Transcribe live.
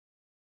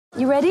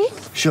You ready?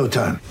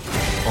 Showtime.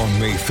 On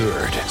May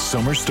 3rd,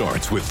 summer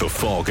starts with The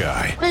Fall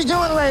Guy. Let's do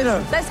it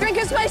later. Let's drink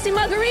a spicy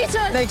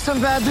margarita. Make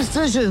some bad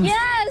decisions.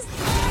 Yes!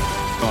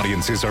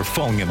 Audiences are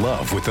falling in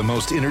love with the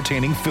most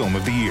entertaining film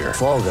of the year.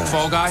 Fall Guy.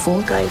 Fall Guy?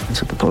 Fall guy.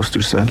 That's what the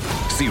poster said.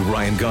 See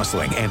Ryan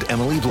Gosling and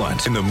Emily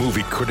Blunt in the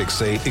movie critics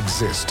say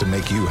exists to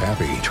make you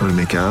happy. Trying to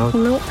make it out?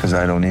 Nope. Because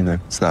I don't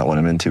either. It's not what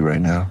I'm into right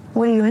now.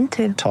 What are you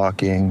into?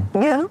 Talking.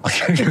 Yeah.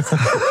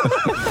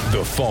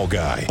 The Fall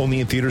Guy.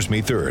 Only in theaters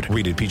May 3rd.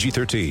 Rated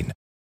PG-13.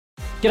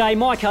 G'day,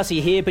 Mike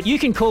Hussey here, but you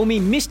can call me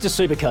Mr.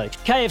 Supercoach.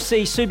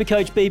 KFC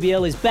Supercoach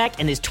BBL is back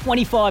and there's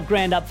 25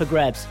 grand up for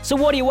grabs. So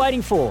what are you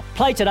waiting for?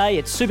 Play today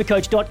at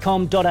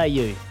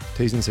supercoach.com.au.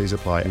 T's and C's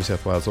apply. New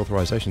South Wales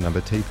authorisation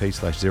number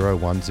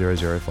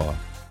TP/01005.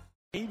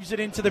 Heaves it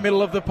into the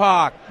middle of the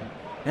park.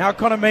 Now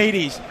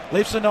Economides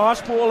lifts a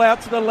nice ball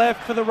out to the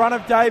left for the run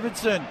of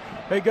Davidson,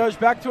 who goes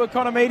back to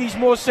Economides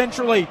more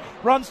centrally,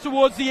 runs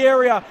towards the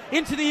area,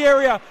 into the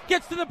area,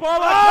 gets to the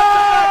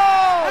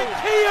byline,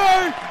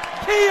 and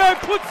Keogh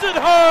puts it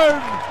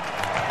home.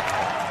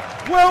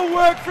 Well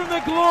worked from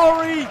the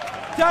Glory.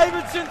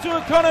 Davidson to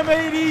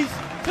Economides,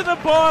 to the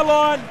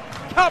byline,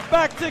 cut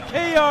back to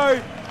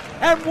Keogh,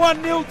 and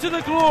 1-0 to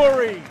the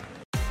Glory.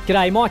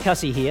 G'day, Mike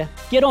Hussey here.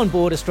 Get on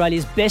board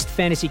Australia's best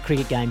fantasy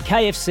cricket game,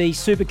 KFC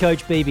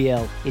Supercoach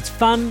BBL. It's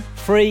fun,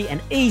 free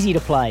and easy to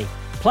play.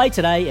 Play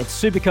today at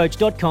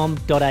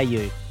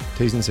supercoach.com.au.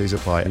 T's and C's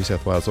apply. New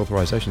South Wales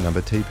authorisation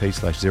number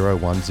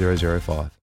TP/01005.